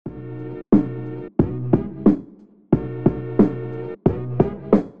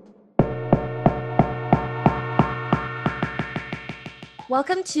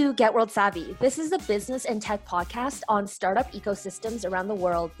Welcome to Get World Savvy. This is a business and tech podcast on startup ecosystems around the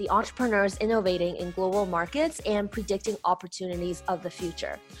world, the entrepreneurs innovating in global markets and predicting opportunities of the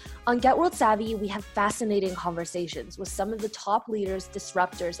future. On Get World Savvy, we have fascinating conversations with some of the top leaders,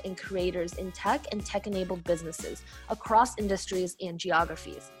 disruptors, and creators in tech and tech-enabled businesses across industries and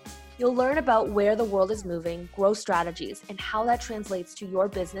geographies. You'll learn about where the world is moving, growth strategies, and how that translates to your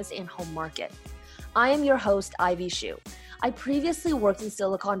business and home market. I am your host, Ivy Shu. I previously worked in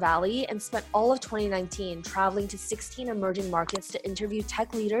Silicon Valley and spent all of 2019 traveling to 16 emerging markets to interview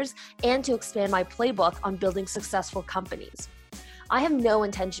tech leaders and to expand my playbook on building successful companies. I have no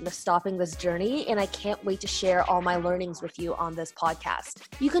intention of stopping this journey, and I can't wait to share all my learnings with you on this podcast.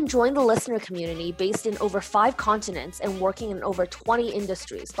 You can join the listener community based in over 5 continents and working in over 20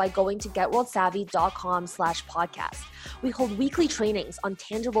 industries by going to getworldsavvy.com/podcast. We hold weekly trainings on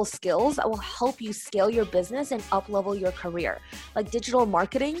tangible skills that will help you scale your business and up-level your career, like digital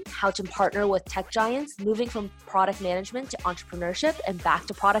marketing, how to partner with tech giants, moving from product management to entrepreneurship and back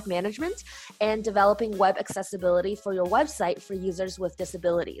to product management, and developing web accessibility for your website for users with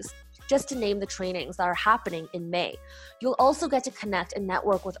disabilities, just to name the trainings that are happening in May. You'll also get to connect and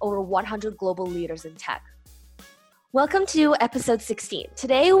network with over 100 global leaders in tech. Welcome to episode 16.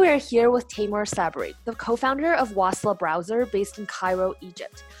 Today we're here with Taymour Sabry, the co-founder of Wasla Browser based in Cairo,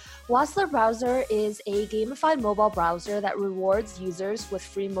 Egypt. Wasla Browser is a gamified mobile browser that rewards users with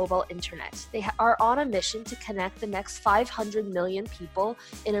free mobile internet. They are on a mission to connect the next 500 million people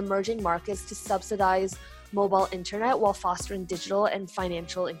in emerging markets to subsidize mobile internet while fostering digital and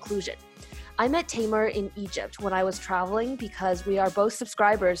financial inclusion. I met Taymour in Egypt when I was traveling because we are both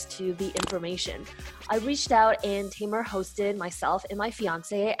subscribers to The Information. I reached out and Taymour hosted myself and my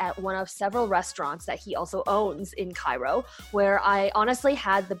fiance at one of several restaurants that he also owns in Cairo, where I honestly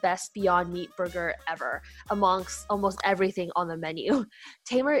had the best Beyond Meat burger ever amongst almost everything on the menu.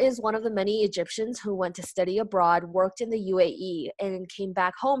 Taymour is one of the many Egyptians who went to study abroad, worked in the UAE, and came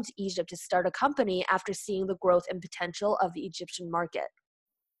back home to Egypt to start a company after seeing the growth and potential of the Egyptian market.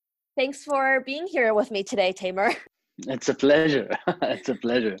 Thanks for being here with me today, Taymour. It's a pleasure. It's a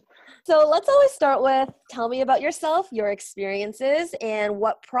pleasure. So let's always start with, tell me about yourself, your experiences, and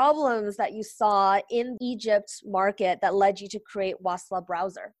what problems that you saw in Egypt's market that led you to create Wasla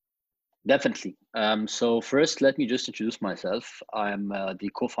Browser. Definitely. So first, let me just introduce myself. I'm the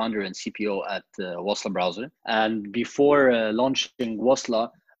co-founder and CPO at Wasla Browser. And before launching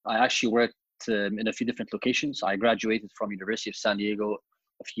Wasla, I actually worked in a few different locations. I graduated from University of San Diego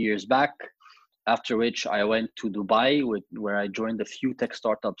a few years back, after which I went to Dubai, where I joined a few tech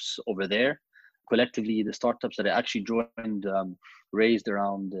startups over there. Collectively, the startups that I actually joined raised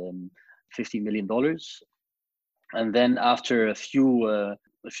around $50 million. And then after a few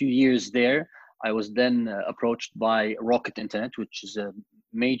years there, I was then approached by Rocket Internet, which is a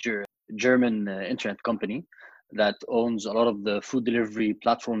major German internet company that owns a lot of the food delivery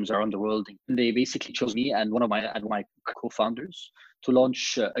platforms around the world. And they basically chose me and one of my co-founders to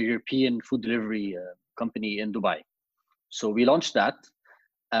launch a European food delivery company in Dubai. So we launched that,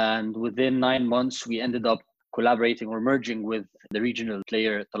 and within 9 months, we ended up collaborating or merging with the regional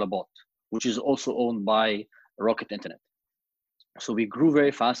player Talabat, which is also owned by Rocket Internet. So we grew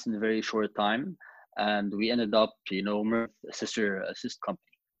very fast in a very short time, and we ended up, merged a sister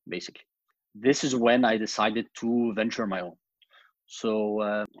company, basically. This is when I decided to venture my own. So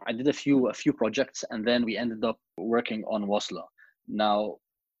I did a few projects, and then we ended up working on Wasla. Now,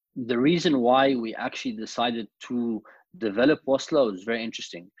 the reason why we actually decided to develop Wasla was very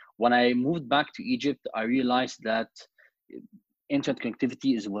interesting. When I moved back to Egypt, I realized that internet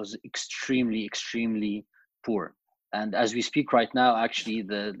connectivity was extremely, extremely poor. And as we speak right now, actually,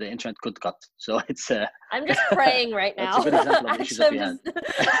 the internet could cut. So it's I'm just praying right now. That's a good example of the issues that we had.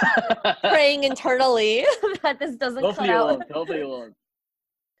 Praying internally that this doesn't cut out. Hopefully it won't.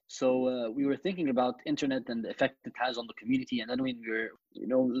 So we were thinking about internet and the effect it has on the community. And then when we were,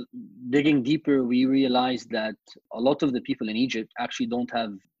 digging deeper, we realized that a lot of the people in Egypt actually don't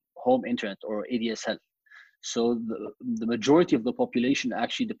have home internet or ADSL. So the majority of the population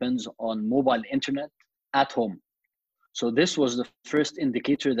actually depends on mobile internet at home. So this was the first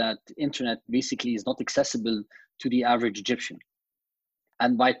indicator that internet basically is not accessible to the average Egyptian.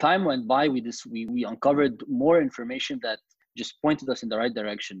 And by time went by, we uncovered more information that just pointed us in the right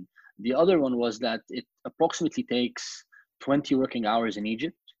direction. The other one was that it approximately takes 20 working hours in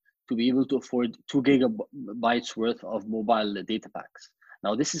Egypt to be able to afford 2 gigabytes worth of mobile data packs.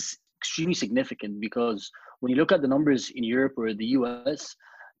 Now, this is extremely significant because when you look at the numbers in Europe or the US,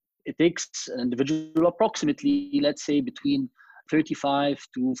 it takes an individual approximately, let's say, between 35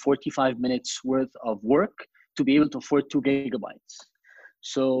 to 45 minutes worth of work to be able to afford 2 gigabytes.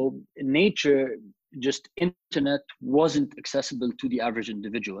 So in nature, just internet wasn't accessible to the average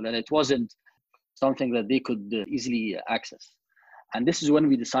individual, and it wasn't something that they could easily access. And this is when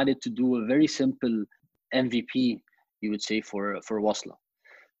we decided to do a very simple MVP, you would say, for Wasla.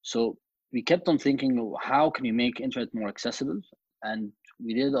 So we kept on thinking, how can we make internet more accessible? And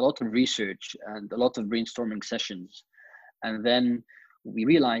we did a lot of research and a lot of brainstorming sessions. And then we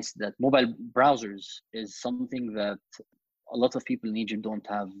realized that mobile browsers is something that a lot of people in Egypt don't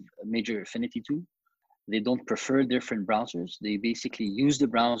have a major affinity to. They don't prefer different browsers. They basically use the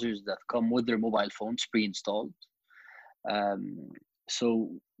browsers that come with their mobile phones pre-installed.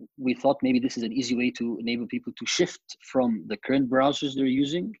 So we thought maybe this is an easy way to enable people to shift from the current browsers they're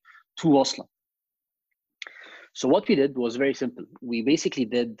using to Wasla. So what we did was very simple. We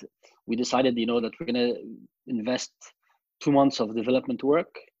decided, that we're going to invest 2 months of development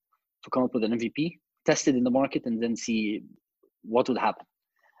work to come up with an MVP, test it in the market, and then see what would happen.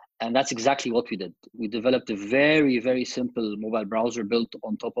 And that's exactly what we did. We developed a very, very simple mobile browser built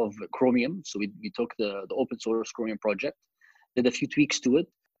on top of Chromium. So we took the open source Chromium project, did a few tweaks to it,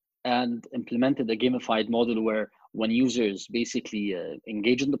 and implemented a gamified model where when users basically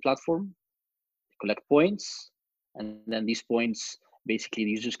engage in the platform, collect points, and then these points, basically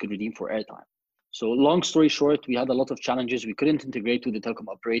the users could redeem for airtime. So long story short, we had a lot of challenges. We couldn't integrate with the telecom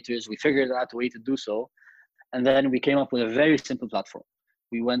operators. We figured out a way to do so. And then we came up with a very simple platform.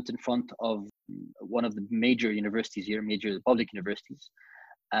 We went in front of one of the major universities here, major public universities,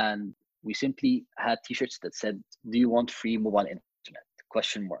 and we simply had t-shirts that said, "Do you want free mobile internet?" ?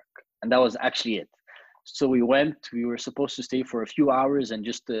 And that was actually it. So we were supposed to stay for a few hours and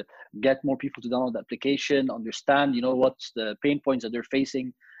just to get more people to download the application, understand, what's the pain points that they're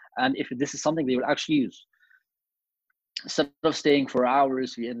facing, and if this is something they will actually use. Instead of staying for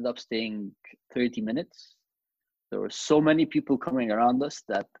hours, we ended up staying 30 minutes. There were so many people coming around us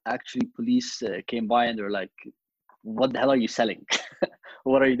that actually police came by and they were like, "What the hell are you selling?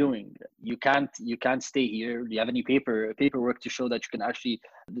 What are you doing? You can't stay here. Do you have any paperwork to show that you can actually,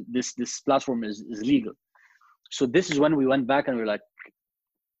 this platform is legal?" So this is when we went back and we were like,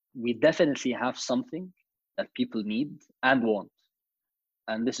 we definitely have something that people need and want.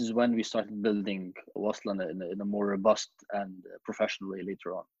 And this is when we started building Wasla in a more robust and professional way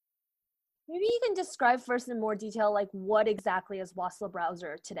later on. Maybe you can describe first in more detail, like what exactly is Wasla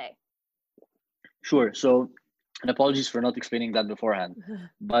Browser today? Sure. So, and apologies for not explaining that beforehand,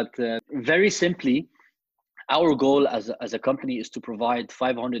 but very simply, our goal as a company is to provide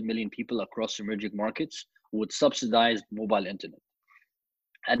 500 million people across emerging markets with subsidized mobile internet.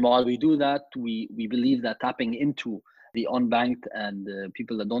 And while we do that, we believe that tapping into the unbanked and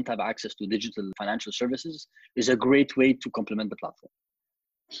people that don't have access to digital financial services is a great way to complement the platform.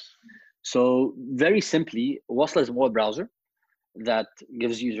 So very simply, Wasla is a mobile browser that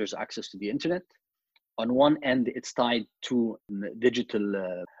gives users access to the internet. On one end, it's tied to digital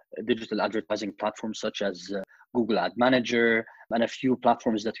advertising platforms such as Google Ad Manager and a few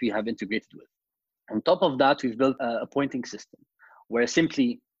platforms that we have integrated with. On top of that, we've built a pointing system where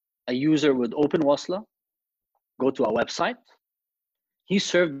simply a user would open Wasla, go to a website, he's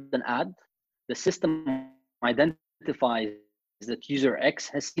served an ad, the system identifies that user X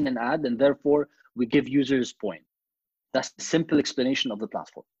has seen an ad, and therefore we give users points. That's the simple explanation of the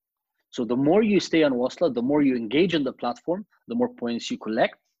platform. So the more you stay on Wasla, the more you engage in the platform, the more points you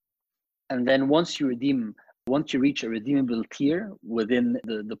collect. And then once you reach a redeemable tier within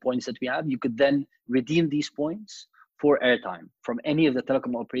the points that we have, you could then redeem these points for airtime from any of the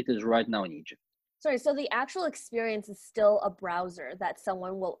telecom operators right now in Egypt. Sorry, so the actual experience is still a browser that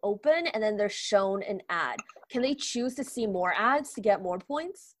someone will open and then they're shown an ad. Can they choose to see more ads to get more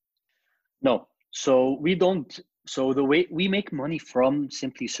points? No. So we don't. So the way we make money from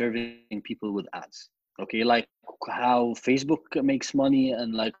simply serving people with ads, okay, like how Facebook makes money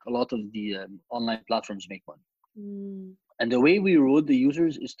and like a lot of the online platforms make money. And the way we reward the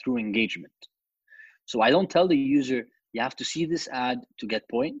users is through engagement. So I don't tell the user, you have to see this ad to get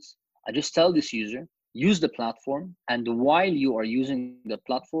points. I just tell this user, use the platform, and while you are using the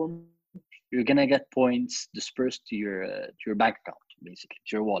platform, you're gonna get points dispersed to your bank account, basically,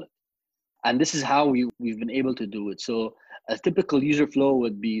 to your wallet. And this is how we've been able to do it. So a typical user flow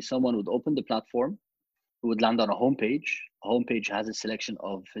would be someone would open the platform, who would land on a homepage. A homepage has a selection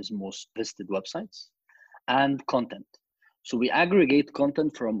of his most visited websites and content. So we aggregate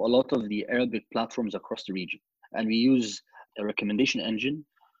content from a lot of the Arabic platforms across the region. And we use a recommendation engine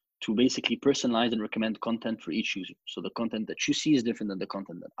to basically personalize and recommend content for each user. So the content that you see is different than the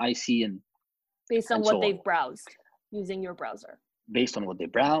content that I see, and based on and what so they've on. browsed using your browser. based on what they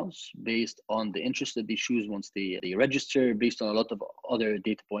browse, based on the interest that they choose once they register, based on a lot of other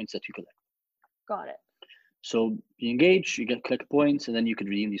data points that you collect. Got it. So you engage, you get collect points, and then you could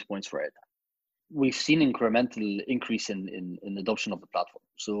redeem these points for airtime. We've seen incremental increase in adoption of the platform.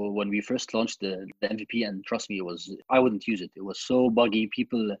 So when we first launched the MVP, and trust me, I wouldn't use it. It was so buggy.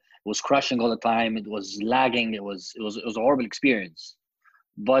 It was crashing all the time. It was lagging. It was a horrible experience.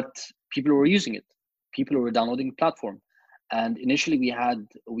 But people were using it. People were downloading the platform. And initially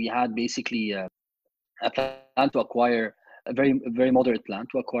we had basically a plan to acquire a very moderate plan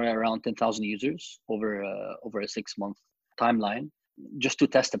to acquire around 10,000 users over a 6-month timeline, just to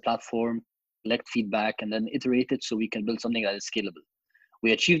test the platform, collect feedback, and then iterate it so we can build something that is scalable.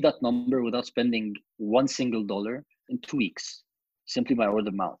 We achieved that number without spending $1 single in 2 weeks, simply by word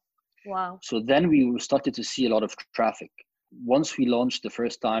of mouth. Wow. So then we started to see a lot of traffic. Once we launched the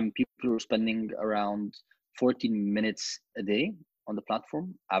first time, people were spending around 14 minutes a day on the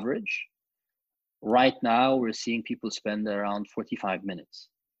platform, average. Right now, we're seeing people spend around 45 minutes.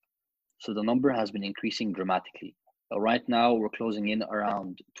 So the number has been increasing dramatically. Right now, we're closing in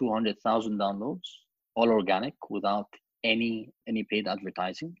around 200,000 downloads, all organic, without any paid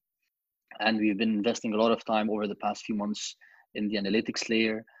advertising. And we've been investing a lot of time over the past few months in the analytics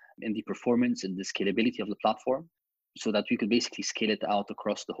layer, in the performance, and the scalability of the platform, so that we could basically scale it out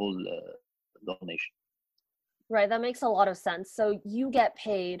across the whole nation. Right, that makes a lot of sense. So you get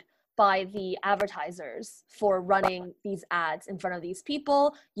paid by the advertisers for running these ads in front of these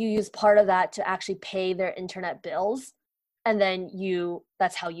people. You use part of that to actually pay their internet bills. And then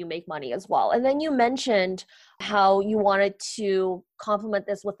that's how you make money as well. And then you mentioned how you wanted to complement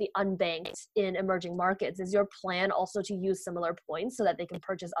this with the unbanked in emerging markets. Is your plan also to use similar points so that they can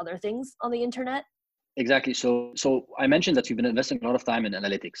purchase other things on the internet? Exactly. So I mentioned that we've been investing a lot of time in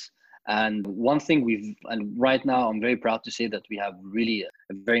analytics. And one thing and right now I'm very proud to say that we have really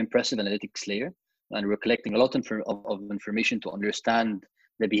a very impressive analytics layer, and we're collecting a lot of information to understand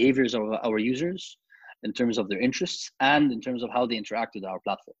the behaviors of our users in terms of their interests and in terms of how they interact with our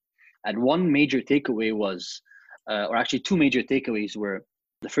platform. And one major takeaway was, or actually two major takeaways were,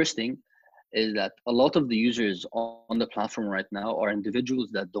 the first thing is that a lot of the users on the platform right now are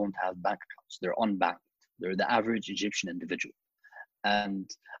individuals that don't have bank accounts. They're unbanked. They're the average Egyptian individual. And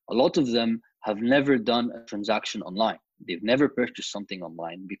a lot of them have never done a transaction online. They've never purchased something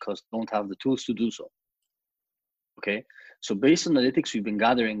online because they don't have the tools to do so. Okay. So based on analytics we've been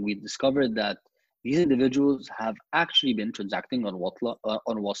gathering, we discovered that these individuals have actually been transacting on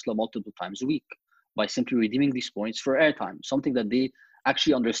Wasla multiple times a week by simply redeeming these points for airtime, something that they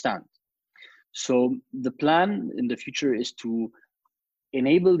actually understand. So the plan in the future is to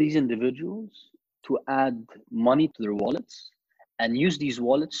enable these individuals to add money to their wallets and use these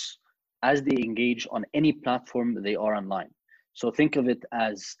wallets as they engage on any platform they are online. So think of it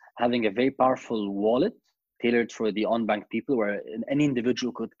as having a very powerful wallet tailored for the unbanked people, where any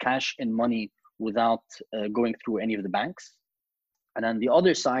individual could cash in money without going through any of the banks. And on the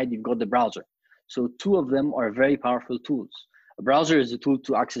other side, you've got the browser. So two of them are very powerful tools. A browser is a tool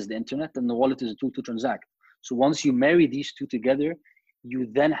to access the internet, and the wallet is a tool to transact. So once you marry these two together, you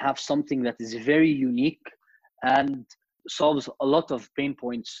then have something that is very unique and solves a lot of pain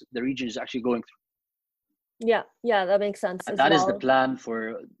points the region is actually going through. Yeah, that makes sense. And that's the plan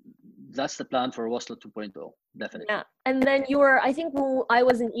for Wasla 2.0, definitely. Yeah. And then I think when I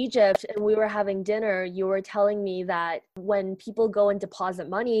was in Egypt and we were having dinner, you were telling me that when people go and deposit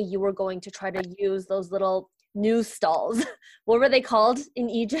money, you were going to try to use those little news stalls. What were they called in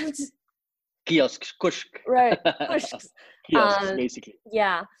Egypt? Kiosks, kushk. Right, kushks. Kiosks, basically.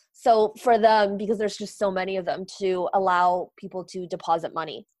 Yeah. So for them, because there's just so many of them, to allow people to deposit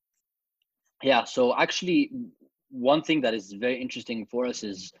money. Yeah. So actually, one thing that is very interesting for us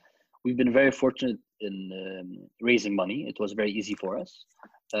is we've been very fortunate in raising money. It was very easy for us.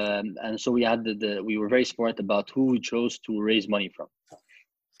 And so we had we were very smart about who we chose to raise money from.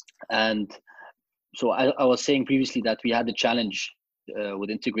 And so I was saying previously that we had the challenge with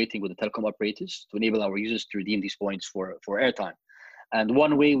integrating with the telecom operators to enable our users to redeem these points for airtime. And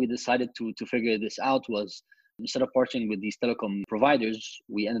one way we decided to figure this out was, instead of partnering with these telecom providers,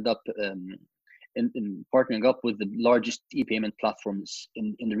 we ended up in partnering up with the largest e-payment platforms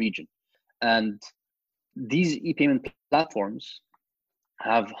in the region. And these e-payment platforms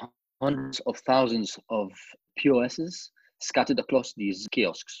have hundreds of thousands of POSs scattered across these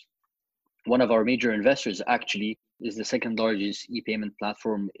kiosks. One of our major investors actually is the second largest e-payment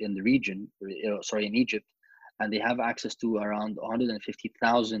platform in the region, in Egypt, and they have access to around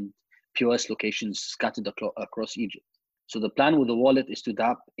 150,000 POS locations scattered across Egypt. So the plan with the wallet is to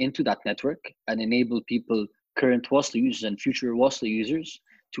tap into that network and enable people current Wasla users and future Wasla users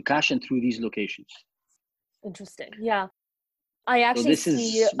to cash in through these locations. Interesting. Yeah. I So actually this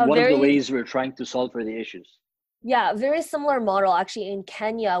see is a one of the very, ways we're trying to solve for the issues. yeah, very similar model actually in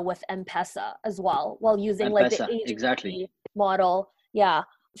Kenya with M-Pesa as well, while using like the M-Pesa, exactly. agency model. Yeah.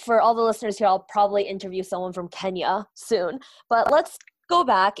 For all the listeners here, I'll probably interview someone from Kenya soon. But let's go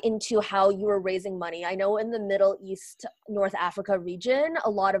back into how you were raising money. I know in the Middle East, North Africa region, a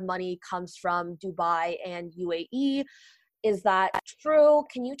lot of money comes from Dubai and UAE. Is that true?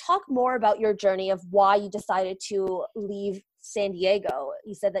 Can you talk more about your journey of why you decided to leave San Diego?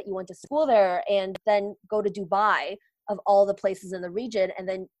 You said that you went to school there and then go to Dubai, of all the places in the region, and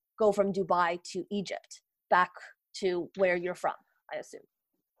then go from Dubai to Egypt, back to where you're from, I assume.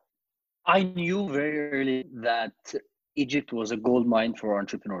 I knew very early that Egypt was a gold mine for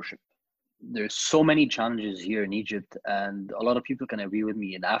entrepreneurship. There's so many challenges here in Egypt, and a lot of people can agree with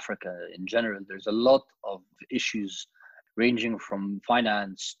me. In Africa in general, there's a lot of issues ranging from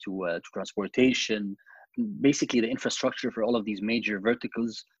finance to transportation. Basically, the infrastructure for all of these major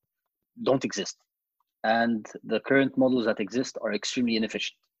verticals don't exist, and the current models that exist are extremely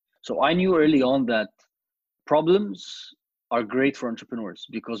inefficient. So I knew early on that problems are great for entrepreneurs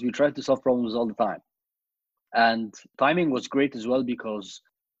because we try to solve problems all the time. And timing was great as well because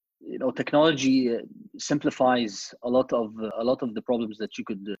technology simplifies a lot of the problems that you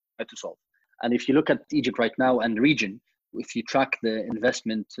could try to solve. And if you look at Egypt right now and the region, if you track the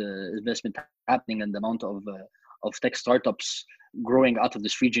investment happening and the amount of tech startups growing out of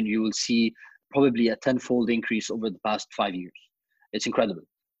this region, you will see probably a tenfold increase over the past 5 years. It's incredible.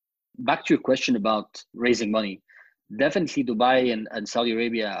 Back to your question about raising money, definitely Dubai and Saudi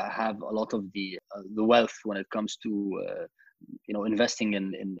Arabia have a lot of the wealth when it comes to investing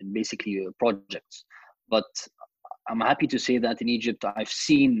in basically projects. But I'm happy to say that in Egypt, I've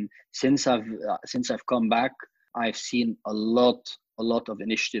seen since I've come back, I've seen a lot of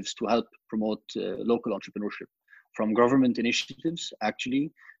initiatives to help promote local entrepreneurship, from government initiatives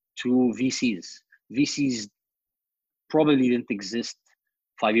actually to VCs. VCs probably didn't exist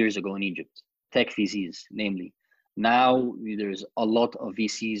 5 years ago in Egypt, tech VCs namely. Now there's a lot of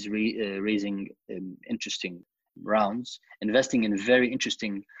VCs raising interesting rounds, investing in very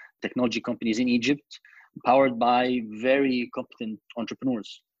interesting technology companies in Egypt, powered by very competent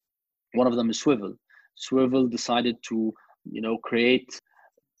entrepreneurs. One of them is Swivel. Swivel decided to, create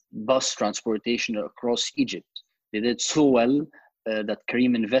bus transportation across Egypt. They did so well that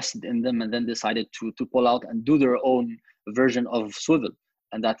Kareem invested in them and then decided to pull out and do their own version of Swivel,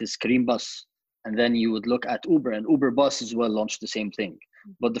 and that is Kareem Bus. And then you would look at Uber, and Uber Bus as well launched the same thing.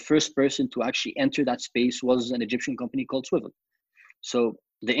 But the first person to actually enter that space was an Egyptian company called Swivel. So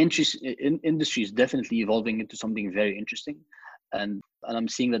the industry is definitely evolving into something very interesting. And I'm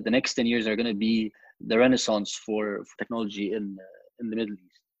seeing that the next 10 years are going to be the renaissance for technology in the Middle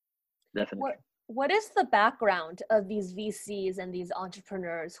East. Definitely. What is the background of these VCs and these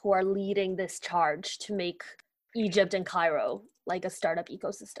entrepreneurs who are leading this charge to make Egypt and Cairo like a startup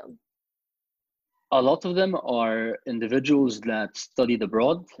ecosystem? A lot of them are individuals that studied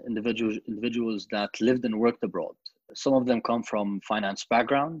abroad, individuals that lived and worked abroad. Some of them come from finance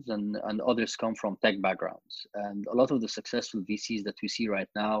backgrounds and others come from tech backgrounds. And a lot of the successful VCs that we see right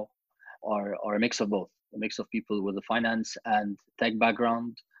now are a mix of both, a mix of people with a finance and tech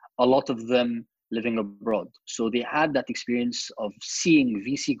background, a lot of them living abroad. So they had that experience of seeing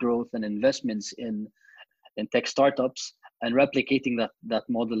VC growth and investments in tech startups and replicating that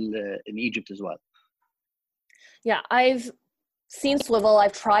model in Egypt as well. Yeah, I've seen Swivel.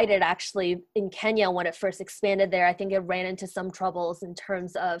 I've tried it actually in Kenya when it first expanded there. I think it ran into some troubles in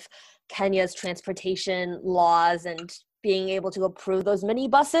terms of Kenya's transportation laws and being able to approve those mini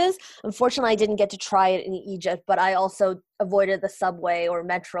buses. Unfortunately, I didn't get to try it in Egypt, but I also avoided the subway or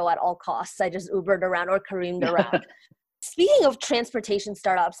metro at all costs. I just Ubered around or Kareemed around. Speaking of transportation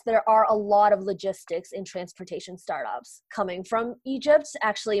startups, there are a lot of logistics in transportation startups coming from Egypt,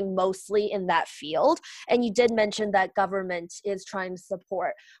 actually mostly in that field. And you did mention that government is trying to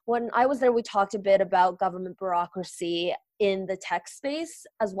support. When I was there, we talked a bit about government bureaucracy in the tech space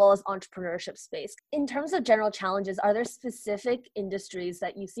as well as entrepreneurship space. In terms of general challenges, are there specific industries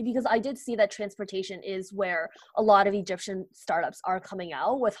that you see? Because I did see that transportation is where a lot of Egyptian startups are coming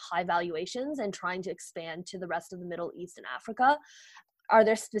out with high valuations and trying to expand to the rest of the Middle East and Africa. Are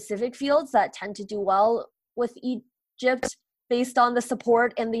there specific fields that tend to do well with Egypt based on the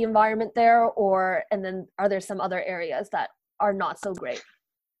support and the environment there? And then are there some other areas that are not so great?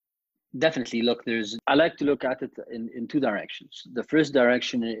 Definitely. Look, I like to look at it in two directions. The first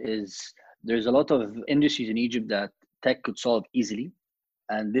direction is there's a lot of industries in Egypt that tech could solve easily.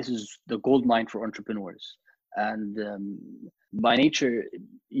 And this is the gold mine for entrepreneurs. And by nature,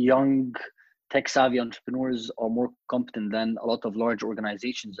 young tech-savvy entrepreneurs are more competent than a lot of large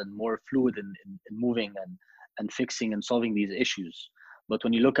organizations and more fluid in moving and fixing and solving these issues. But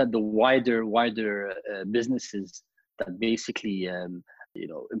when you look at the wider businesses that basically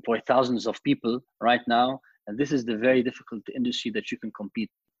employ thousands of people right now, and this is the very difficult industry that you can compete.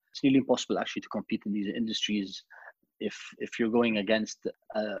 It's nearly impossible actually to compete in these industries if you're going against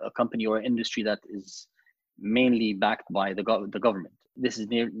a company or industry that is mainly backed by the government. This is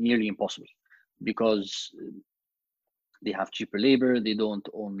nearly impossible because they have cheaper labor, they don't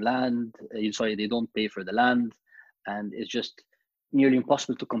own land, they don't pay for the land, and it's just nearly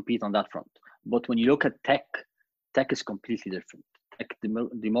impossible to compete on that front. But when you look at tech is completely different. Tech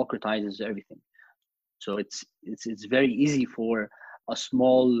democratizes everything. So it's very easy for a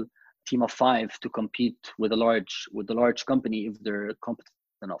small team of 5 to compete with a large company if they're competent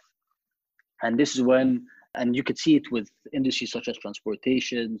enough. And this is when, and you could see it with industries such as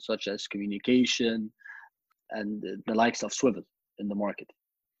transportation, such as communication, and the likes of Swivel in the market.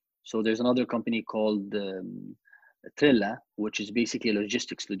 So there's another company called Trilla, which is basically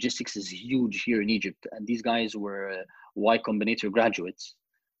logistics. Logistics is huge here in Egypt, and these guys were Y Combinator graduates.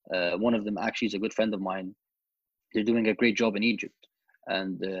 One of them actually is a good friend of mine. They're doing a great job in Egypt,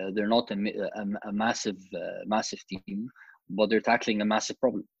 and they're not a massive team, but they're tackling a massive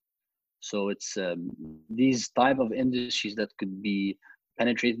problem. So it's these type of industries that could be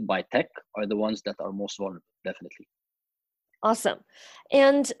penetrated by tech are the ones that are most vulnerable, definitely. Awesome.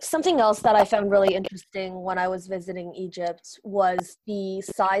 And something else that I found really interesting when I was visiting Egypt was the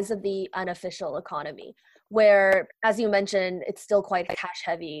size of the unofficial economy, where, as you mentioned, it's still quite cash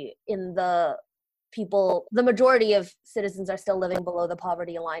heavy in the majority of citizens are still living below the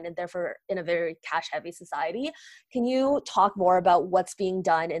poverty line and therefore in a very cash heavy society. Can you talk more about what's being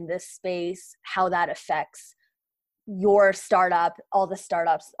done in this space, how that affects your startup, all the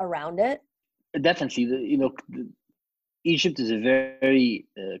startups around it? Definitely. Egypt is a very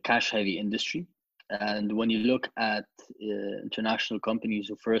cash-heavy industry, and when you look at international companies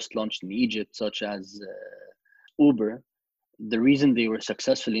who first launched in Egypt, such as Uber, the reason they were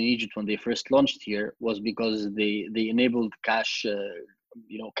successful in Egypt when they first launched here was because they enabled cash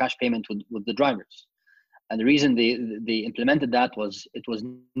payment with the drivers, and the reason they implemented that was it was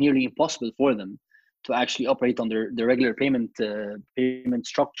nearly impossible for them to actually operate on their regular payment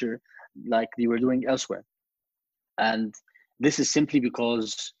structure like they were doing elsewhere. And this is simply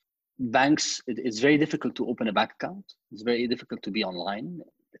because banks, it's very difficult to open a bank account. It's very difficult to be online.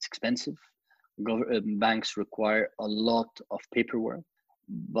 It's expensive. Banks require a lot of paperwork,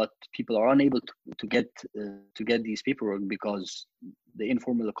 but people are unable to get these paperwork because the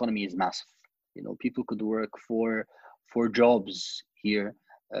informal economy is massive. People could work for jobs here.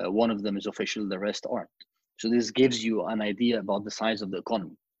 One of them is official, the rest aren't. So this gives you an idea about the size of the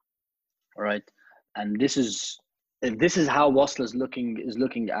economy. All right, and this is how Wasla is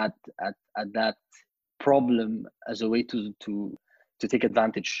looking at that problem as a way to take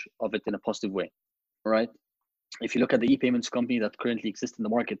advantage of it in a positive way. All right. If you look at the e-payments company that currently exist in the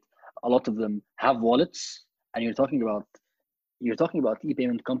market, a lot of them have wallets, and you're talking about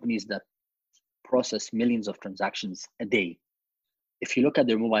e-payment companies that process millions of transactions a day. If you look at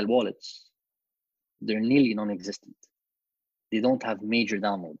their mobile wallets, they're nearly non-existent. They don't have major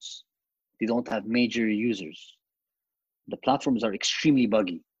downloads. They don't have major users. The platforms are extremely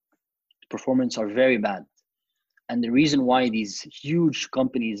buggy. The performance are very bad. And the reason why these huge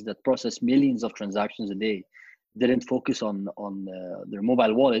companies that process millions of transactions a day didn't focus on their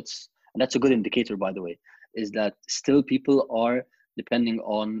mobile wallets, and that's a good indicator, by the way, is that still people are depending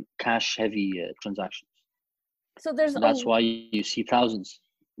on cash-heavy transactions. So that's why you see thousands.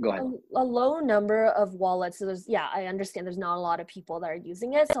 Go ahead. A low number of wallets. So I understand there's not a lot of people that are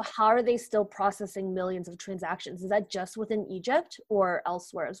using it. So how are they still processing millions of transactions? Is that just within Egypt or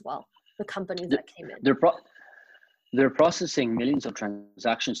elsewhere as well? The companies that came in. They're processing millions of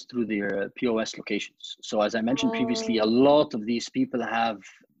transactions through their POS locations. So as I mentioned previously, a lot of these people have,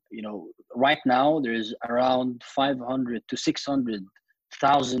 right now there's around 500 to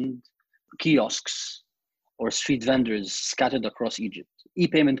 600,000 kiosks or street vendors scattered across Egypt.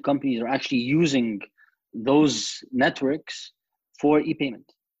 E-payment companies are actually using those networks for e-payment,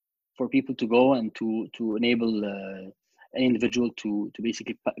 for people to go and to enable an individual to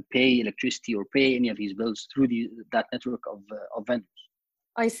basically pay electricity or pay any of his bills through that network of vendors.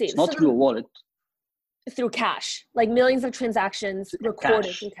 I see. It's not through a wallet. Through cash, like millions of transactions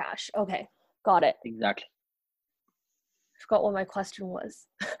recorded through cash. Okay, got it. Exactly. I forgot what my question was.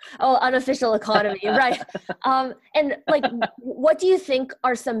 Oh, unofficial economy, right. And like, what do you think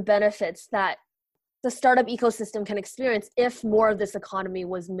are some benefits that the startup ecosystem can experience if more of this economy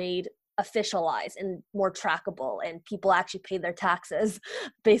was made officialized and more trackable and people actually pay their taxes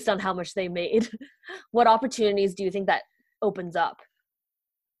based on how much they made? What opportunities do you think that opens up?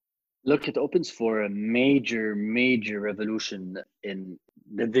 Look, it opens for a major, major revolution in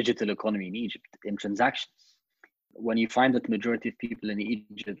the digital economy in Egypt, in transactions. When you find that the majority of people in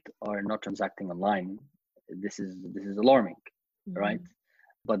Egypt are not transacting online, this is alarming, right?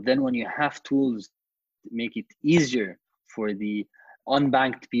 But then when you have tools to make it easier for the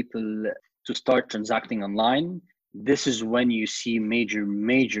unbanked people to start transacting online, this is when you see major,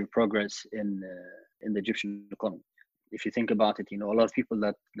 major progress in the Egyptian economy. If you think about it, a lot of people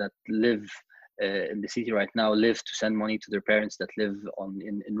that live in the city right now live to send money to their parents that live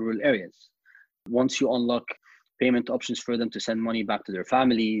in rural areas. Once you unlock payment options for them to send money back to their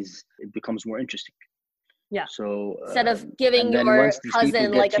families, it becomes more interesting. Yeah. So instead of giving and then your once these people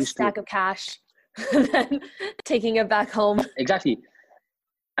cousin get like a used to stack it, of cash and then taking it back home. exactly.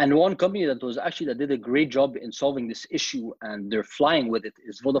 And one company that did a great job in solving this issue, and they're flying with it,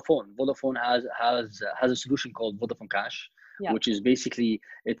 is Vodafone. Vodafone has a solution called Vodafone Cash, Yeah. which is basically,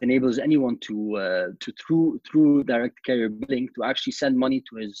 it enables anyone to through direct carrier billing to actually send money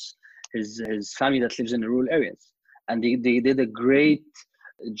to his family that lives in the rural areas. And they did a great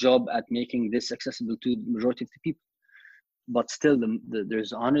job at making this accessible to the majority of the people. But still,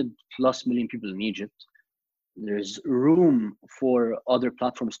 there's 100+ million people in Egypt. There's room for other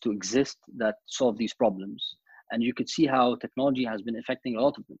platforms to exist that solve these problems, and you could see how technology has been affecting a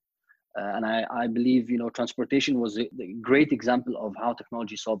lot of them. And I believe transportation was a great example of how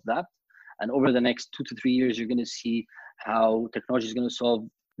technology solved that. And over the next 2 to 3 years, you're going to see how technology is going to solve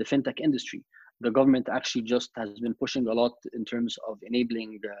the fintech industry. The government actually just has been pushing a lot in terms of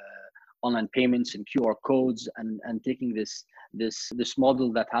enabling online payments and QR codes, and taking this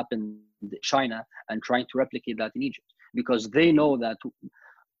model that happened in China and trying to replicate that in Egypt, because they know that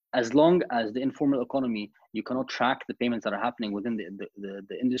as long as the informal economy, you cannot track the payments that are happening within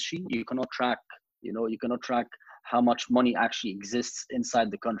the industry. You cannot track how much money actually exists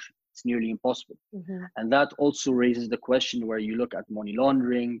inside the country. It's nearly impossible. And that also raises the question where you look at money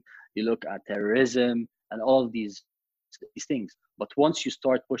laundering, you look at terrorism and all of these things. But once you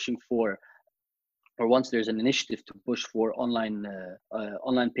start pushing for, or once there's an initiative to push for online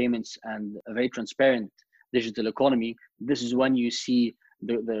payments and a very transparent digital economy, this is when you see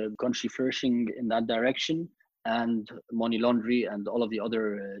the country flourishing in that direction, and money laundering and all of the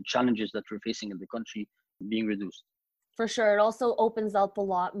other challenges that we're facing in the country being reduced. For sure. It also opens up a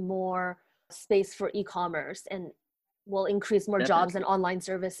lot more space for e-commerce and will increase more jobs and online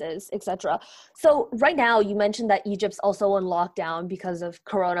services, etc. So right now, you mentioned that Egypt's also on lockdown because of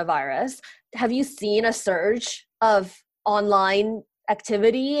coronavirus. Have you seen a surge of online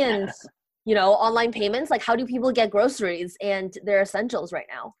activity and online payments? Like, how do people get groceries and their essentials right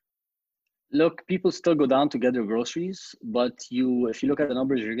now? Look, people still go down to get their groceries, but if you look at the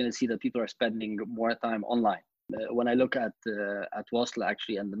numbers, you're going to see that people are spending more time online. When I look at Wasla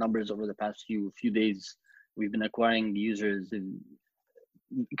actually, and the numbers over the past few days, we've been acquiring users in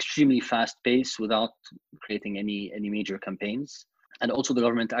extremely fast pace without creating any major campaigns. And also the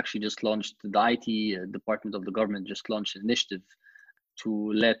government actually just launched, the IT department of the government just launched an initiative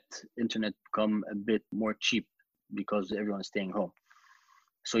to let internet become a bit more cheap because everyone is staying home.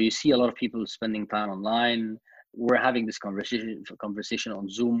 So you see a lot of people spending time online. We're having this conversation on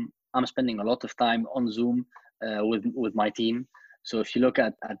Zoom. I'm spending a lot of time on Zoom with my team. So if you look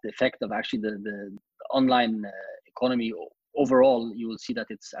at the effect of actually the online economy overall, you will see that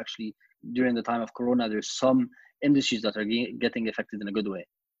it's actually, during the time of Corona, there's some industries that are getting affected in a good way.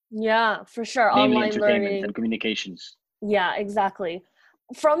 Yeah, for sure. Namely Online entertainment learning and communications. Yeah, exactly.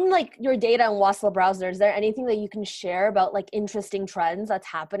 From like your data and Wasla Browser, is there anything that you can share about like interesting trends that's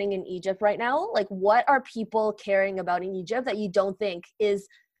happening in Egypt right now? Like, what are people caring about in Egypt that you don't think is,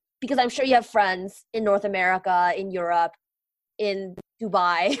 because I'm sure you have friends in North America, in Europe, in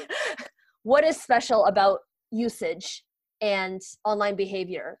Dubai. What is special about usage and online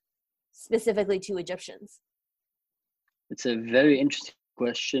behavior specifically to Egyptians? It's a very interesting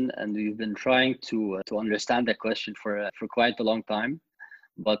question, and we've been trying to understand that question for quite a long time.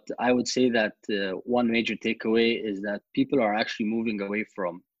 But I would say that one major takeaway is that people are actually moving away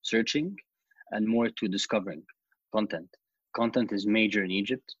from searching and more to discovering content. Content is major in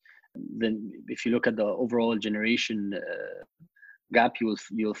Egypt. Then, if you look at the overall generation gap,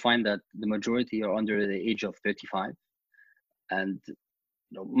 you'll find that the majority are under the age of 35. And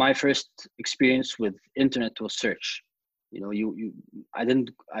my first experience with internet was search.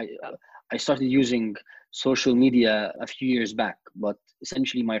 I I started using social media a few years back, but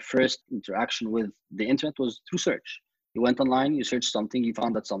essentially my first interaction with the internet was through search. You went online, you searched something, you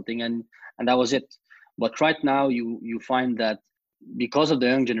found that something, and that was it. But right now, you find that because of the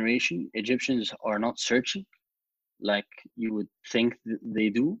young generation, Egyptians are not searching like you would think they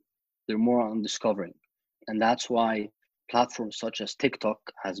do. They're more on discovering, and that's why platforms such as TikTok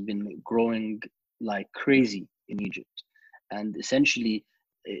has been growing like crazy in Egypt. And essentially,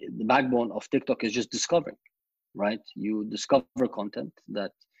 the backbone of TikTok is just discovering, right? You discover content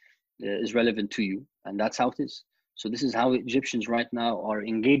that is relevant to you, and that's how it is. So this is how Egyptians right now are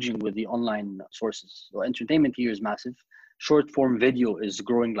engaging with the online sources. So entertainment here is massive. Short form video is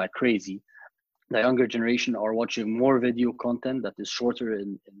growing like crazy. The younger generation are watching more video content that is shorter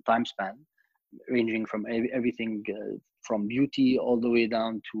in time span, ranging from everything from beauty all the way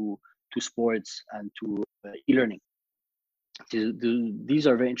down to sports and to e-learning. These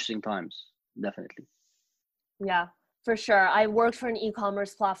are very interesting times, definitely. Yeah, for sure. I worked for an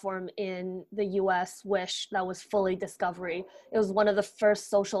e-commerce platform in the US, Wish, that was fully discovery. It was one of the first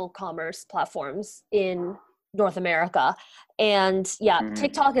social commerce platforms in North America. And yeah,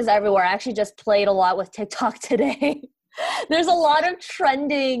 TikTok is everywhere. I actually just played a lot with TikTok today. There's a lot of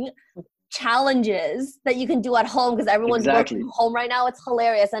trending challenges that you can do at home because everyone's working from home right now. It's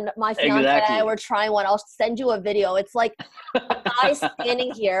hilarious. And my fiance and I were trying one. I'll send you a video. It's like a guy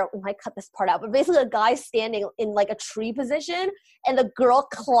standing here. We might cut this part out, but basically a guy standing in like a tree position and the girl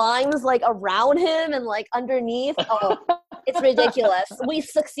climbs like around him and like underneath. Oh, it's ridiculous. We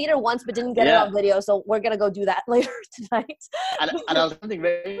succeeded once but didn't get it on video, so we're gonna go do that later tonight. And I was something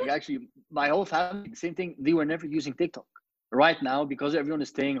very actually, my whole family, same thing. They were never using TikTok. Right now, because everyone is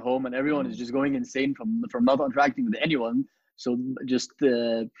staying home and everyone is just going insane from not interacting with anyone, so just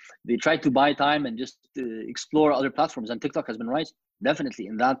they try to buy time and just explore other platforms, and TikTok has been rising. Definitely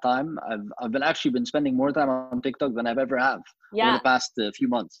in that time, I've been spending more time on TikTok than I've ever have over the past few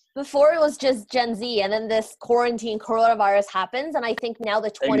months. Before it was just Gen Z, and then this quarantine coronavirus happens, and I think now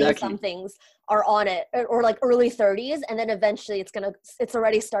the 20-somethings are on it, or like early 30s, and then eventually it's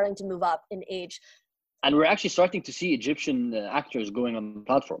already starting to move up in age. And we're actually starting to see Egyptian actors going on the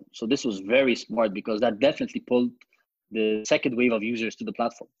platform. So this was very smart because that definitely pulled the second wave of users to the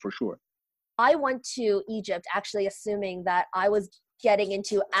platform for sure. I went to Egypt actually assuming that I was getting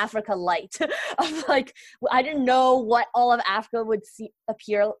into Africa light. Like, I didn't know what all of Africa would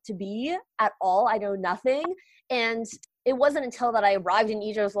appear to be at all. I know nothing. And it wasn't until that I arrived in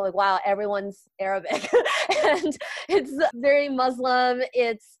Egypt, I was like, wow, everyone's Arabic. And it's very Muslim.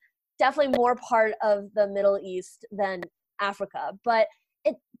 It's definitely more part of the Middle East than Africa, but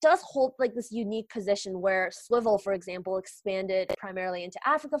it does hold like this unique position where Swivel, for example, expanded primarily into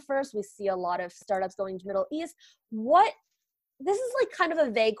Africa first. We see a lot of startups going to Middle East. This is like kind of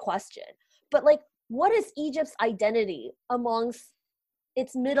a vague question, but like, what is Egypt's identity amongst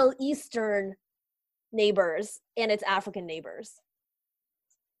its Middle Eastern neighbors and its African neighbors?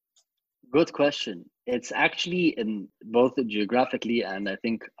 Good question. It's actually in both geographically and I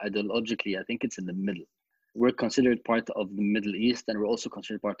think ideologically, I think it's in the middle. We're considered part of the Middle East and we're also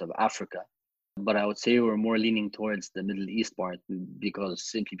considered part of Africa. But I would say we're more leaning towards the Middle East part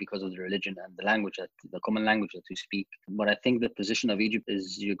simply because of the religion and the common language that we speak. But I think the position of Egypt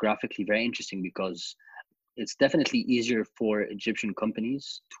is geographically very interesting because it's definitely easier for Egyptian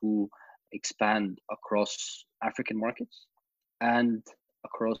companies to expand across African markets and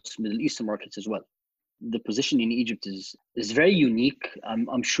across Middle Eastern markets as well. The position in Egypt is very unique.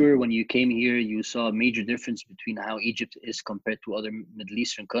 I'm sure when you came here, you saw a major difference between how Egypt is compared to other Middle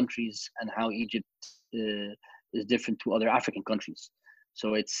Eastern countries and how Egypt is different to other African countries.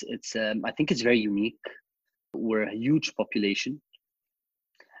 So I think it's very unique. We're a huge population,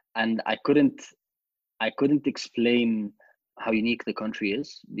 and I couldn't explain how unique the country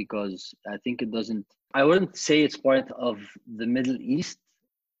is because I think it doesn't. I wouldn't say it's part of the Middle East,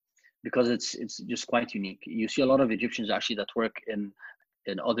 because it's just quite unique. You see a lot of Egyptians actually that work in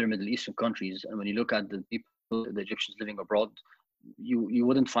other Middle Eastern countries, and when you look at the Egyptians living abroad, you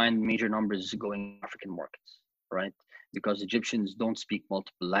wouldn't find major numbers going to African markets, right? Because Egyptians don't speak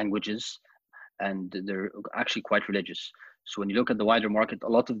multiple languages, and they're actually quite religious. So when you look at the wider market, a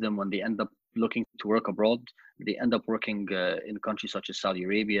lot of them, when they end up looking to work abroad, they end up working in countries such as Saudi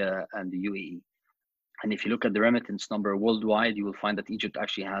Arabia and the UAE. And if you look at the remittance number worldwide, you will find that Egypt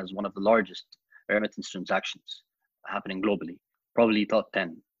actually has one of the largest remittance transactions happening globally, probably top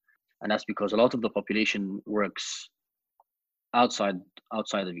 10. And that's because a lot of the population works outside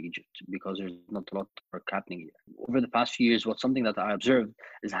of Egypt because there's not a lot of work happening here. Over the past few years, something that I observed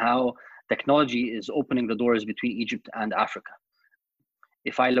is how technology is opening the doors between Egypt and Africa.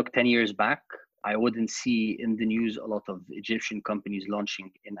 If I look 10 years back, I wouldn't see in the news a lot of Egyptian companies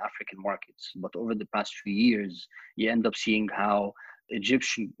launching in African markets. But over the past few years, you end up seeing how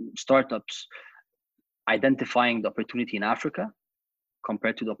Egyptian startups identifying the opportunity in Africa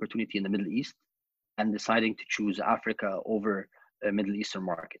compared to the opportunity in the Middle East and deciding to choose Africa over Middle Eastern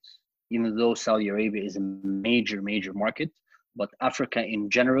markets. Even though Saudi Arabia is a major, major market, but Africa in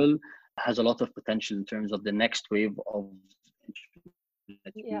general has a lot of potential in terms of the next wave of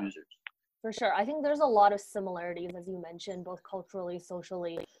internet users. For sure. I think there's a lot of similarities, as you mentioned, both culturally,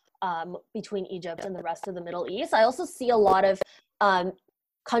 socially, between Egypt and the rest of the Middle East. I also see a lot of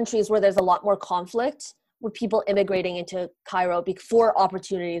countries where there's a lot more conflict with people immigrating into Cairo for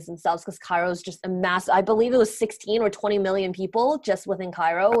opportunities themselves, because Cairo is just a massive, I believe it was 16 or 20 million people just within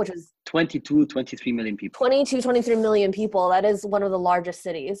Cairo, which is 22, 23 million people. 22, 23 million people. That is one of the largest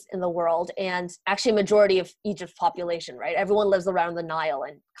cities in the world, and actually a majority of Egypt's population, right? Everyone lives around the Nile,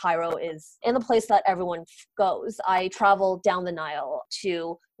 and Cairo is in the place that everyone goes. I travel down the Nile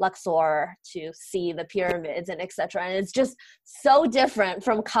to Luxor to see the pyramids and etc. And it's just so different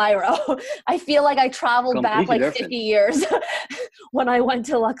from Cairo. I feel like I traveled back like 50 years when I went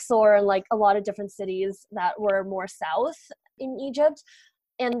to Luxor and like a lot of different cities that were more south in Egypt.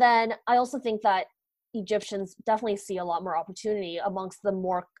 And then I also think that Egyptians definitely see a lot more opportunity amongst the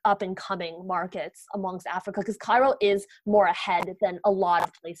more up and coming markets amongst Africa, because Cairo is more ahead than a lot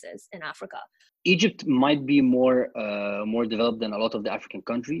of places in Africa. Egypt might be more developed than a lot of the African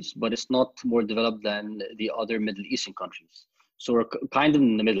countries, but it's not more developed than the other Middle Eastern countries. So we're kind of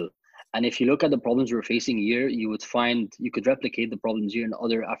in the middle. And if you look at the problems we're facing here, you would find you could replicate the problems here in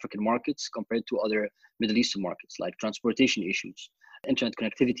other African markets compared to other Middle Eastern markets, like transportation issues, internet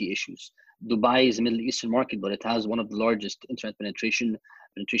connectivity issues. Dubai is a Middle Eastern market, but it has one of the largest internet penetrations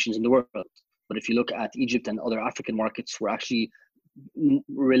in the world. But if you look at Egypt and other African markets, we're actually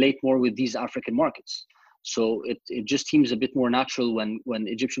relate more with these African markets. So it just seems a bit more natural when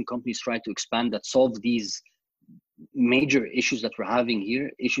Egyptian companies try to expand that solve these major issues that we're having here,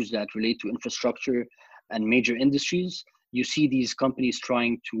 issues that relate to infrastructure and major industries. You see these companies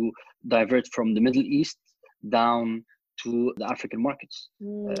trying to divert from the Middle East down to the African markets.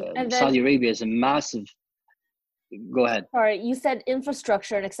 And Saudi Arabia is a massive. Go ahead. Sorry, you said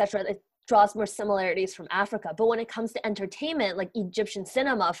infrastructure and etc. It draws more similarities from Africa, but when it comes to entertainment, like Egyptian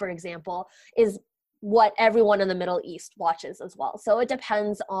cinema, for example, is what everyone in the Middle East watches as well. So it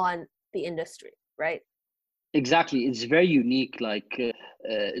depends on the industry, right? Exactly, it's very unique.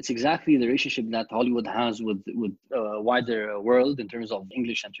 It's exactly the relationship that Hollywood has with wider world in terms of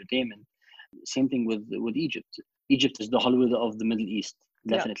English entertainment. Same thing with Egypt. Egypt is the Hollywood of the Middle East,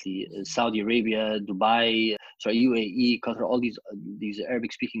 definitely. Yeah. Saudi Arabia, Dubai, UAE, Qatar, all these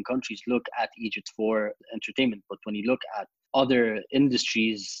Arabic-speaking countries look at Egypt for entertainment. But when you look at other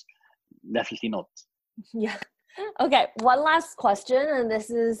industries, definitely not. Yeah. Okay. One last question, and this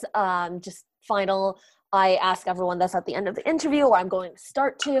is just final. I ask everyone this at the end of the interview, or I'm going to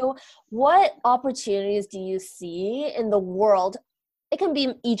start to. What opportunities do you see in the world? It can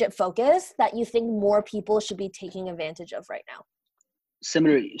be Egypt focused that you think more people should be taking advantage of right now.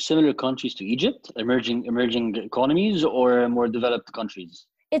 Similar countries to Egypt, emerging economies, or more developed countries?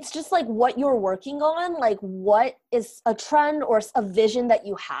 It's just like what you're working on, like what is a trend or a vision that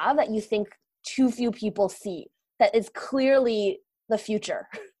you have that you think too few people see, that is clearly the future.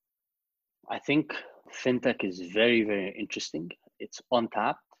 I think fintech is very, very interesting. It's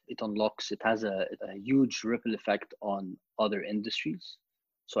untapped. It has a huge ripple effect on other industries.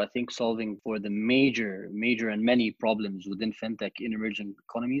 So I think solving for the major and many problems within fintech in emerging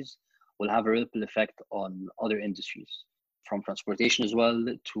economies will have a ripple effect on other industries, from transportation as well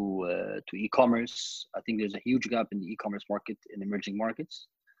to e-commerce. I think there's a huge gap in the e-commerce market in emerging markets.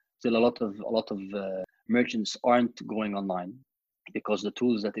 Still, a lot of merchants aren't going online because the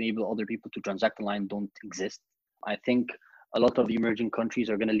tools that enable other people to transact online don't exist. I think a lot of emerging countries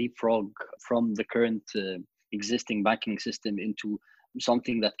are going to leapfrog from the current existing banking system into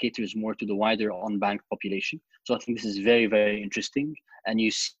something that caters more to the wider unbanked population. So I think this is very, very interesting. And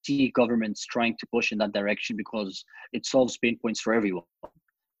you see governments trying to push in that direction because it solves pain points for everyone.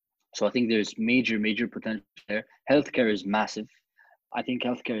 So I think there's major potential there. Healthcare is massive. I think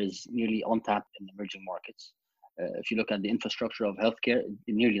healthcare is nearly untapped in emerging markets. If you look at the infrastructure of healthcare,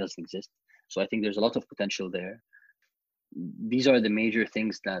 it nearly doesn't exist. So I think there's a lot of potential there. These are the major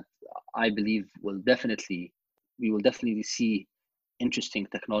things that I believe we will definitely see interesting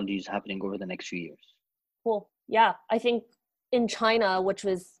technologies happening over the next few years. Cool. Yeah. I think in China, which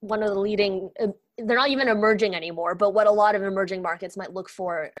was one of the leading, they're not even emerging anymore, but what a lot of emerging markets might look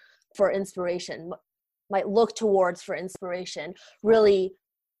for inspiration. might look towards for inspiration really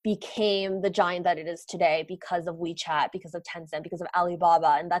became the giant that it is today because of WeChat, because of Tencent, because of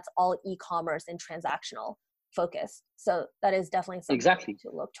Alibaba, and that's all e-commerce and transactional focus. So that is definitely something Exactly. to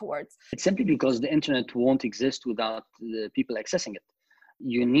look towards. It's simply because the internet won't exist without the people accessing it.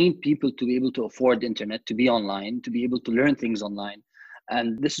 You need people to be able to afford the internet, to be online, to be able to learn things online.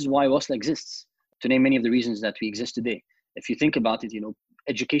 And this is why Wasla exists, to name many of the reasons that we exist today. If you think about it,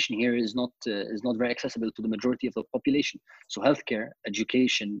 education here is not very accessible to the majority of the population. So healthcare,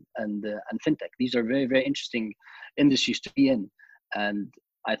 education, and fintech, these are very, very interesting industries to be in. And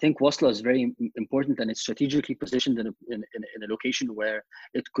I think Wasla is very important, and it's strategically positioned in a location where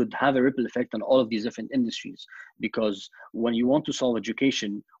it could have a ripple effect on all of these different industries. Because when you want to solve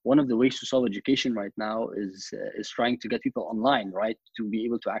education, one of the ways to solve education right now is trying to get people online, right, to be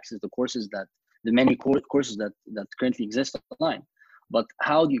able to access the many courses that currently exist online. But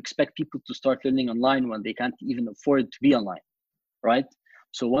how do you expect people to start learning online when they can't even afford to be online, right?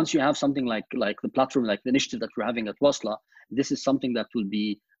 So once you have something like the platform, like the initiative that we're having at Wasla, this is something that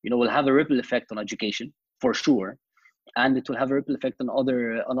will have a ripple effect on education for sure, and it will have a ripple effect on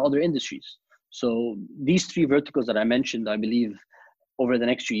other industries. So these three verticals that I mentioned, I believe over the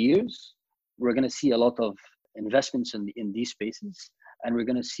next few years, we're going to see a lot of investments in these spaces, and we're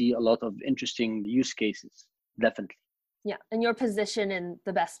going to see a lot of interesting use cases, definitely. Yeah, and your position in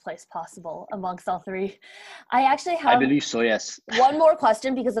the best place possible amongst all three. I actually I have believe so, yes. one more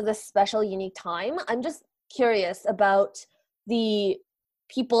question because of this special, unique time. I'm just curious about the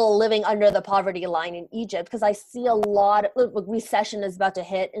people living under the poverty line in Egypt, because I see a lot of recession is about to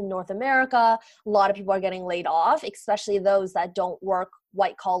hit in North America. A lot of people are getting laid off, especially those that don't work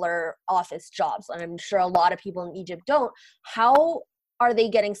white collar office jobs. And I'm sure a lot of people in Egypt don't. How are they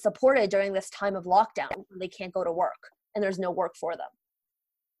getting supported during this time of lockdown when they can't go to work and there's no work for them?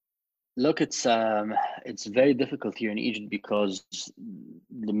 Look, it's very difficult here in Egypt because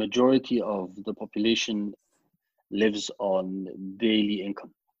the majority of the population lives on daily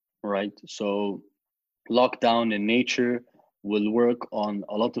income, right? So lockdown in nature will work on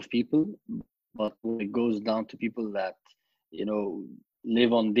a lot of people, but when it goes down to people that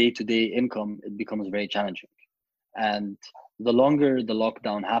live on day-to-day income, it becomes very challenging. And the longer the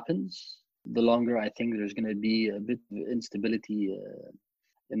lockdown happens, the longer I think there's going to be a bit of instability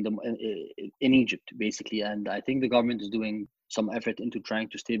in Egypt, basically. And I think the government is doing some effort into trying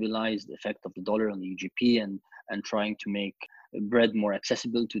to stabilize the effect of the dollar on the EGP, and trying to make bread more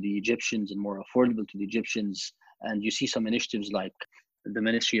accessible to the Egyptians and more affordable to the Egyptians. And you see some initiatives like the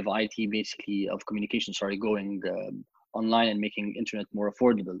Ministry of IT, basically of communications, going online and making internet more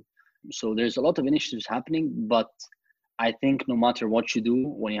affordable. So there's a lot of initiatives happening, but I think no matter what you do,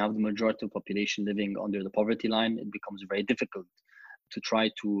 when you have the majority of the population living under the poverty line, it becomes very difficult to try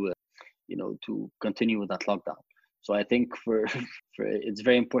to to continue with that lockdown. So I think for it's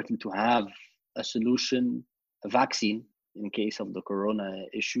very important to have a solution, a vaccine in case of the corona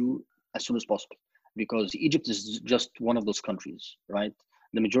issue as soon as possible, because Egypt is just one of those countries, right?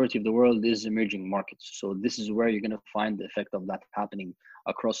 The majority of the world is emerging markets, so this is where you're going to find the effect of that happening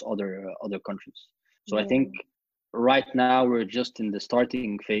across other countries. So I think right now we're just in the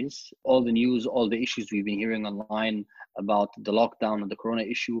starting phase. All the news, all the issues we've been hearing online about the lockdown and the corona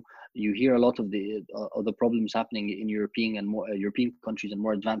issue, you hear a lot of the problems happening in European countries and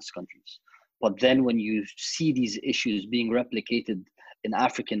more advanced countries. But then when you see these issues being replicated in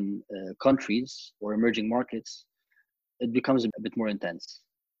African countries or emerging markets, it becomes a bit more intense.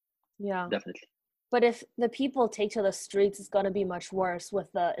 Yeah, definitely. But if the people take to the streets, it's going to be much worse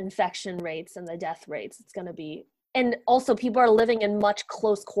with the infection rates and the death rates. It's going to be, and also people are living in much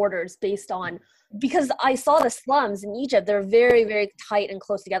close quarters because I saw the slums in Egypt. They're very, very tight and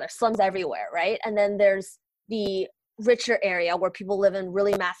close together. Slums everywhere, right? And then there's the richer area where people live in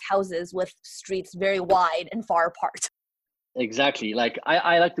really mass houses with streets very wide and far apart. Exactly. Like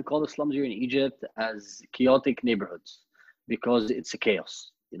I like to call the slums here in Egypt as chaotic neighborhoods, because it's a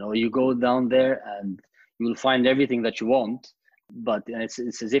chaos. You go down there and you will find everything that you want, but it's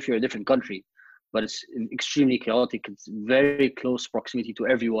as if you're a different country, but it's extremely chaotic. It's very close proximity to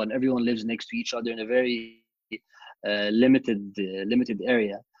everyone. Everyone lives next to each other in a very limited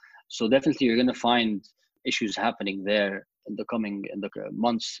area. So definitely you're going to find issues happening there in the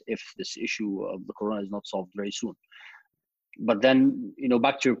months if this issue of the corona is not solved very soon. But then,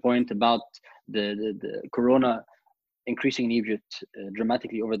 back to your point about the corona increasing in Egypt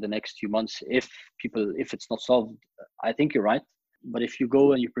dramatically over the next few months, if it's not solved, I think you're right. But if you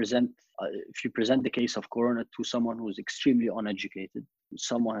go and you present the case of corona to someone who is extremely uneducated,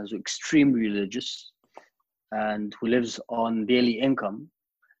 someone who's extremely religious, and who lives on daily income,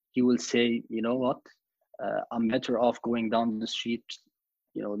 he will say, you know what? I'm better off going down the street.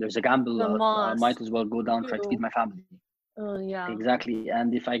 You know, there's a gamble The out. I mosque might as well go down, try to feed too. my family. Oh yeah. Exactly.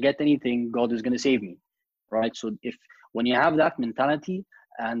 And if I get anything, God is going to save me, right? So when you have that mentality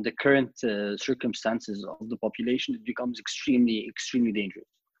and the current circumstances of the population, it becomes extremely, extremely dangerous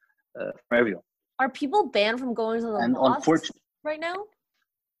for everyone. Are people banned from going to the And mosques unfortunately, right now?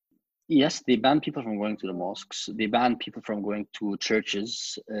 yes, they ban people from going to the mosques. They ban people from going to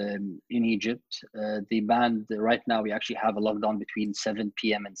churches in Egypt. They banned, right now, we actually have a lockdown between 7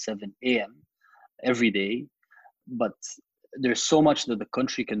 p.m. and 7 a.m. every day. But there's so much that the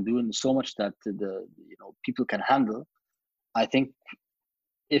country can do and so much that the people can handle. I think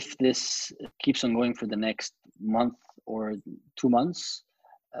if this keeps on going for the next month or 2 months,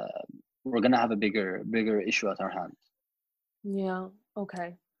 we're gonna have a bigger issue at our hand. Yeah.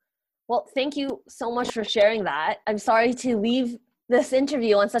 Okay. Well, thank you so much for sharing that. I'm sorry to leave this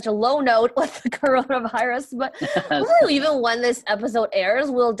interview on such a low note with the coronavirus, but really, even when this episode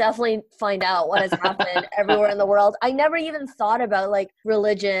airs, we'll definitely find out what has happened everywhere in the world. I never even thought about like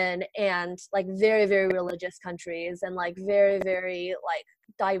religion and like very, very religious countries and like very, very like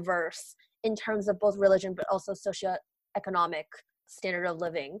diverse in terms of both religion, but also socioeconomic standard of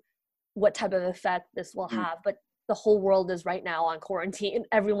living, what type of effect this will have. But the whole world is right now on quarantine.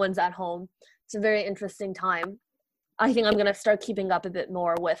 Everyone's at home. It's a very interesting time. I think I'm going to start keeping up a bit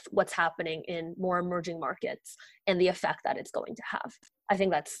more with what's happening in more emerging markets and the effect that it's going to have. I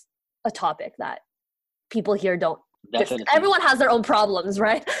think that's a topic that people here don't. Everyone has their own problems,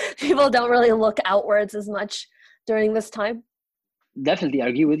 right? People don't really look outwards as much during this time. Definitely, I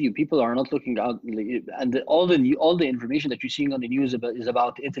agree with you. People are not looking out, and all the information that you're seeing on the news is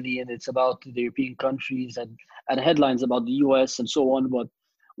about Italy, and it's about the European countries, and headlines about the US and so on. But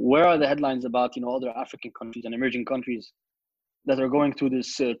where are the headlines about other African countries and emerging countries that are going through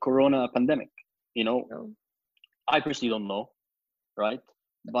this corona pandemic? I personally don't know, right?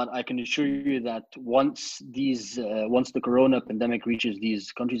 But I can assure you that once the corona pandemic reaches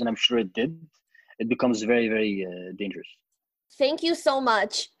these countries, and I'm sure it did, it becomes very, very dangerous. Thank you so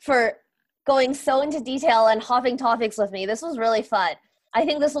much for going so into detail and hopping topics with me. This was really fun. I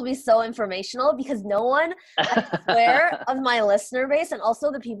think this will be so informational because no one, I swear, of my listener base and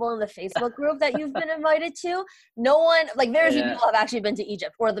also the people in the Facebook group that you've been invited to, no one, like very few people have actually been to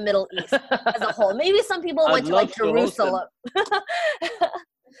Egypt or the Middle East as a whole. Maybe some people went to like Jerusalem.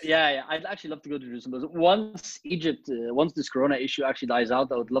 Yeah, I'd actually love to go to Jerusalem. Once this corona issue actually dies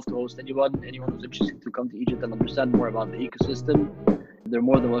out, I would love to host anyone who's interested to come to Egypt and understand more about the ecosystem. They're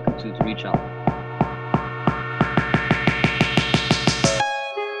more than welcome to reach out.